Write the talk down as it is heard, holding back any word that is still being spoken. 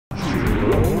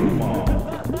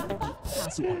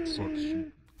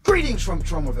Greetings from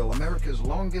Tromaville, America's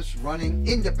longest-running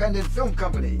independent film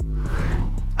company.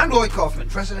 I'm Lloyd Kaufman,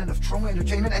 president of Troma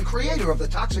Entertainment and creator of The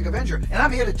Toxic Avenger, and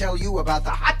I'm here to tell you about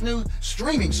the hot new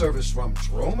streaming service from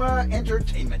Troma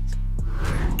Entertainment.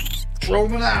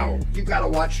 Troma Now. You gotta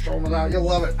watch Troma Now. You'll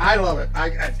love it. I love it.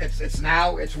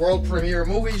 It's world premiere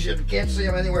movies. You can't see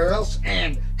them anywhere else,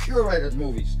 and curated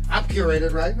movies. I'm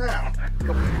curated right now.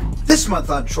 This month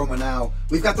on Troma Now,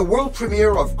 we've got the world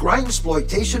premiere of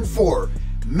Grindsploitation 4,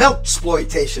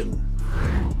 Meltsploitation.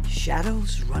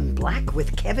 Shadows Run Black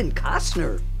with Kevin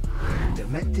Costner.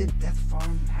 Demented Death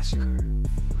Farm Massacre.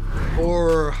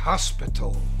 Or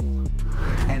Hospital.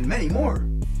 And many more.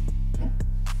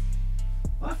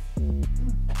 What?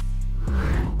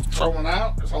 Troma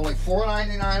Now is only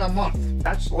 $4.99 a month.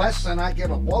 That's less than I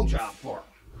give a blowjob for.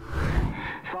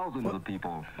 Thousands of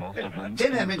people, most of them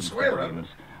Tiananmen Square,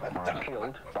 are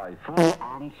killed by four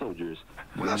armed soldiers.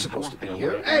 We're not supposed to be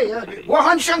here. Hey,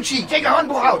 Wahan Shang-Chi, take a hun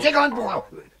buhao, take a hun buhao.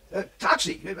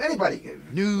 Toxie, anybody.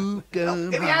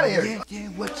 Nukem. Get me out of here. Yeah,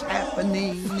 what's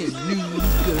happening in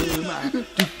Nukem?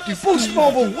 Boost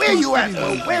Mobile, where you at?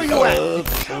 Where you at?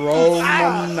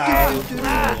 Troma Now.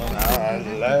 I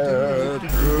love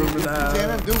Troma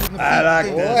Now. I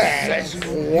like to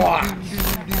watch.